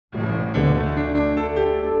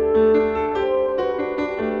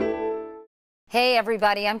Hey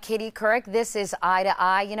everybody, I'm Katie Couric. This is Eye to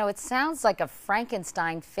Eye. You know, it sounds like a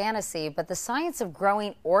Frankenstein fantasy, but the science of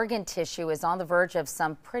growing organ tissue is on the verge of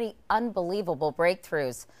some pretty unbelievable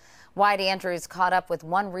breakthroughs. Wyatt Andrews caught up with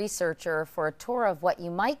one researcher for a tour of what you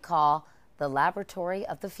might call the laboratory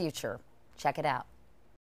of the future. Check it out.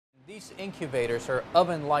 These incubators are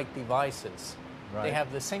oven-like devices. Right. They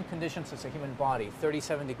have the same conditions as a human body,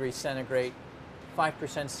 37 degrees centigrade, 5%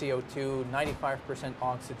 CO2, 95%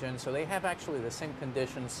 oxygen, so they have actually the same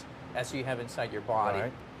conditions as you have inside your body.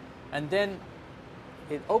 Right. And then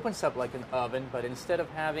it opens up like an oven, but instead of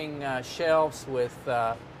having shelves with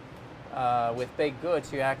baked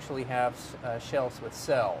goods, you actually have shelves with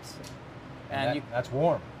cells. And that's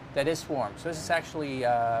warm. That is warm. So this is actually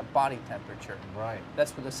body temperature. Right.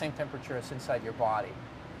 That's for the same temperature as inside your body.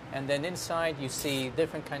 And then inside you see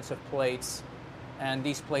different kinds of plates, and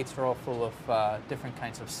these plates are all full of different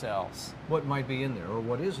kinds of cells. What might be in there, or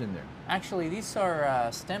what is in there? Actually, these are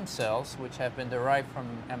stem cells, which have been derived from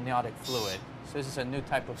amniotic fluid. So this is a new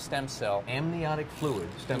type of stem cell. Amniotic fluid,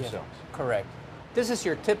 stem cells. Correct. This is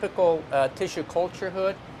your typical tissue culture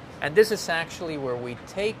hood, and this is actually where we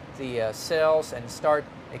take the cells and start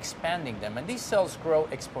expanding them. And these cells grow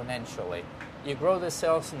exponentially. You grow the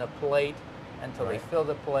cells in the plate until they fill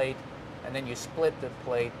the plate, and then you split the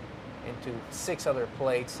plate into 6 other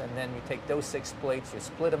plates, and then you take those 6 plates, you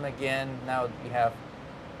split them again. Now you have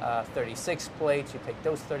 36 plates. You take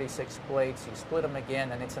those 36 plates, you split them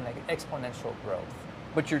again, and it's an exponential growth.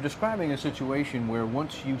 But you're describing a situation where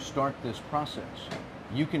once you start this process,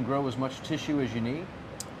 you can grow as much tissue as you need?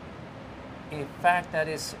 In fact, that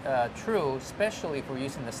is true, especially if we're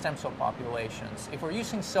using the stem cell populations. If we're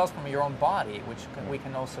using cells from your own body, which we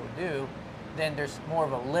can also do, then there's more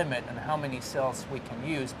of a limit on how many cells we can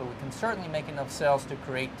use, but we can certainly make enough cells to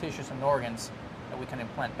create tissues and organs that we can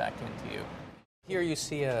implant back into you. Here you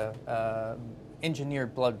see a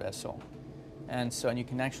engineered blood vessel, and you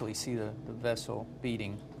can actually see the vessel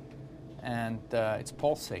beating, and it's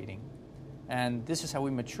pulsating. And this is how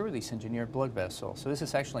we mature these engineered blood vessels. So this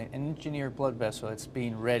is actually an engineered blood vessel that's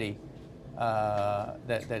being ready,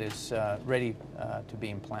 that is ready to be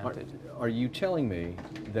implanted. Are you telling me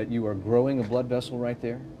that you are growing a blood vessel right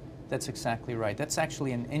there? That's exactly right. That's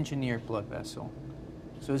actually an engineered blood vessel.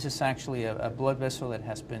 So this is actually a blood vessel that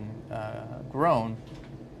has been grown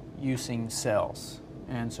using cells.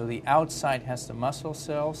 And so the outside has the muscle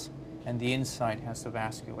cells, and the inside has the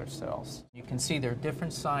vascular cells. You can see they're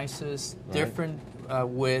different sizes, different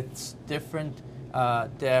widths, different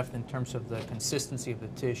depth in terms of the consistency of the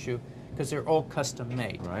tissue, because they're all custom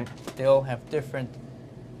made. Right. They all have different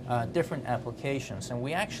applications, and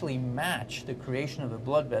we actually match the creation of the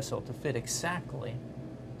blood vessel to fit exactly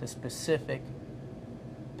the specific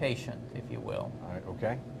patient, if you will. All right,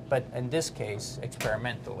 okay. But in this case,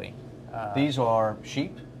 experimentally. These are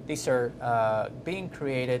sheep? These are being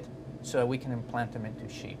created so that we can implant them into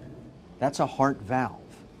sheep. That's a heart valve.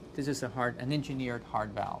 This is an engineered heart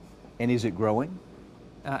valve. And is it growing?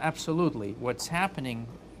 Absolutely. What's happening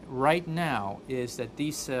right now is that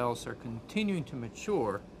these cells are continuing to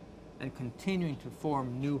mature and continuing to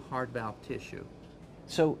form new heart valve tissue.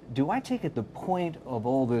 So do I take it the point of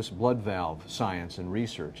all this blood valve science and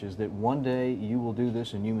research is that one day you will do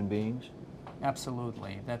this in human beings?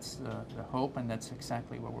 Absolutely. That's the hope, and that's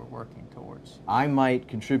exactly what we're working towards. I might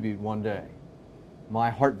contribute one day. My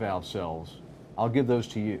heart valve cells, I'll give those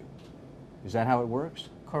to you. Is that how it works?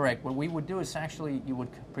 Correct. What we would do is actually, you would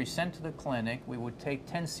present to the clinic, we would take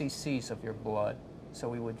 10 cc's of your blood, so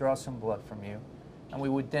we would draw some blood from you, and we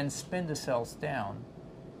would then spin the cells down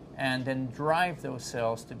and then drive those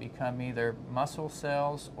cells to become either muscle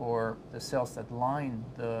cells or the cells that line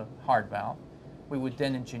the heart valve. We would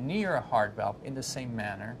then engineer a heart valve in the same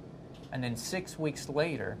manner, and then 6 weeks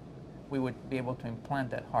later, we would be able to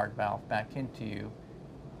implant that heart valve back into you,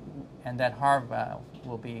 and that heart valve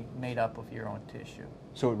will be made up of your own tissue.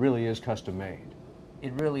 So it really is custom made?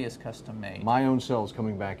 It really is custom made. My own cells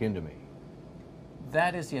coming back into me?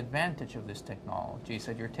 That is the advantage of this technology, is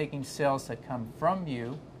that you're taking cells that come from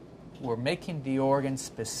you, we're making the organ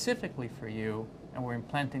specifically for you, and we're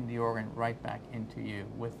implanting the organ right back into you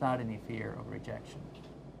without any fear of rejection.